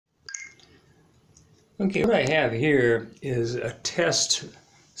Okay, what I have here is a test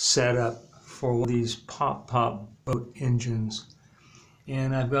setup for one of these pop-pop boat engines.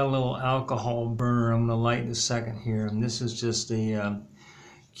 And I've got a little alcohol burner I'm going to light in a second here. And this is just a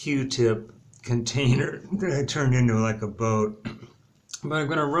Q-tip container that I turned into like a boat. But I'm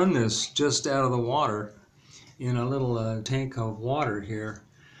going to run this just out of the water in a little tank of water here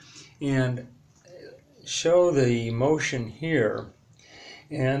and show the motion here.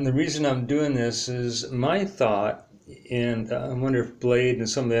 And the reason I'm doing this is my thought, and I wonder if Blade and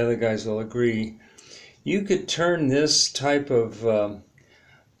some of the other guys will agree, you could turn this type of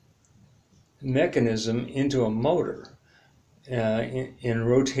mechanism into a motor in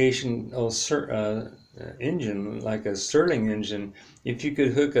rotational engine, like a Stirling engine, if you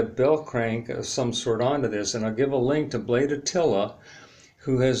could hook a bell crank of some sort onto this. And I'll give a link to Blade Attila,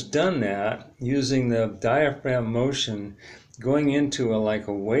 who has done that using the diaphragm motion going into like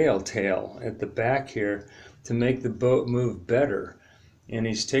a whale tail at the back here to make the boat move better. And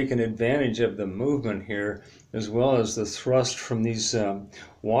he's taken advantage of the movement here as well as the thrust from these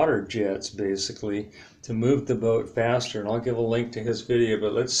water jets basically to move the boat faster. And I'll give a link to his video,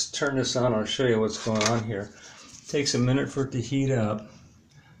 but let's turn this on. I'll show you what's going on here. It takes a minute for it to heat up.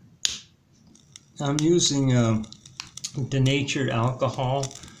 I'm using denatured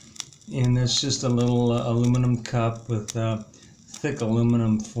alcohol, and it's just a little aluminum cup with thick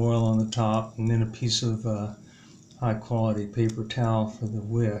aluminum foil on the top, and then a piece of high quality paper towel for the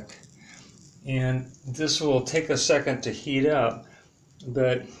wick. And this will take a second to heat up,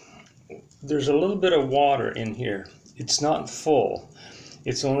 but there's a little bit of water in here. It's not full.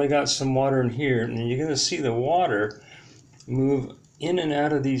 It's only got some water in here, and you're going to see the water move in and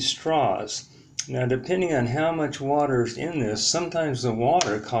out of these straws. Now, depending on how much water is in this, sometimes the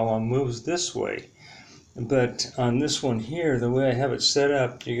water column moves this way. But on this one here, the way I have it set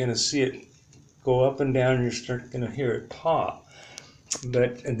up, you're going to see it go up and down, and you're going to hear it pop.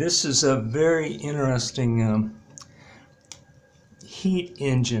 But this is a very interesting heat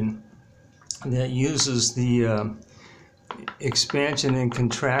engine that uses the expansion and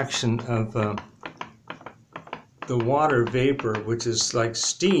contraction of the water vapor, which is like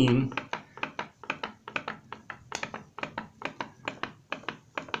steam,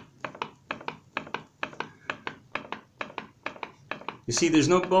 you see, there's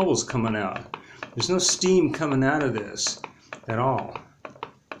no bubbles coming out. There's no steam coming out of this at all.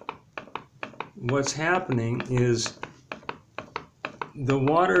 What's happening is the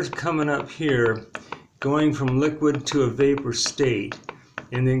water's coming up here, going from liquid to a vapor state,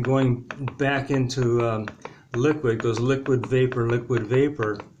 and then going back into liquid. It goes liquid, vapor, liquid,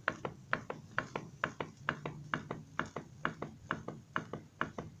 vapor.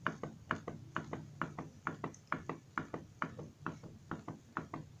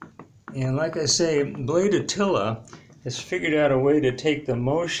 And like I say, Blade Attila has figured out a way to take the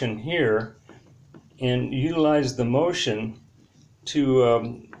motion here and utilize the motion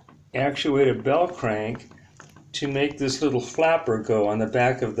to actuate a bell crank to make this little flapper go on the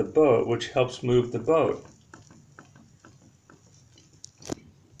back of the boat, which helps move the boat.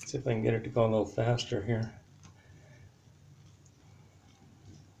 Let's see if I can get it to go a little faster here.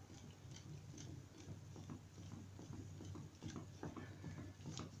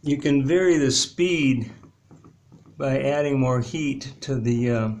 You can vary the speed by adding more heat to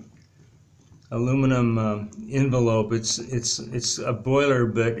the aluminum envelope. It's a boiler,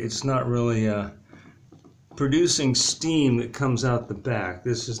 but it's not really producing steam that comes out the back.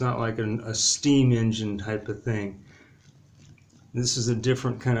 This is not like a steam engine type of thing. This is a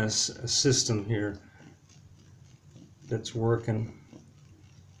different kind of system here that's working.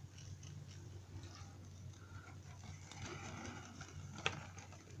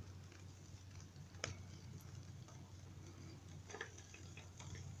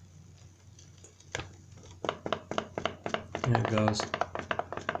 There it goes.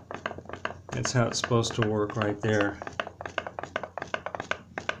 That's how it's supposed to work right there.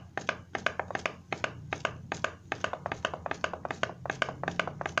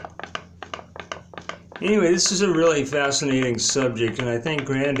 Anyway, this is a really fascinating subject, and I thank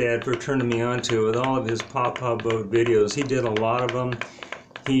Granddad for turning me on to it with all of his pop-pop boat videos. He did a lot of them.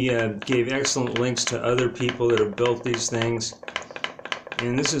 He gave excellent links to other people that have built these things.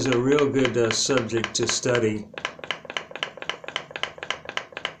 And this is a real good subject to study.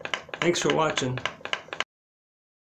 Thanks for watching.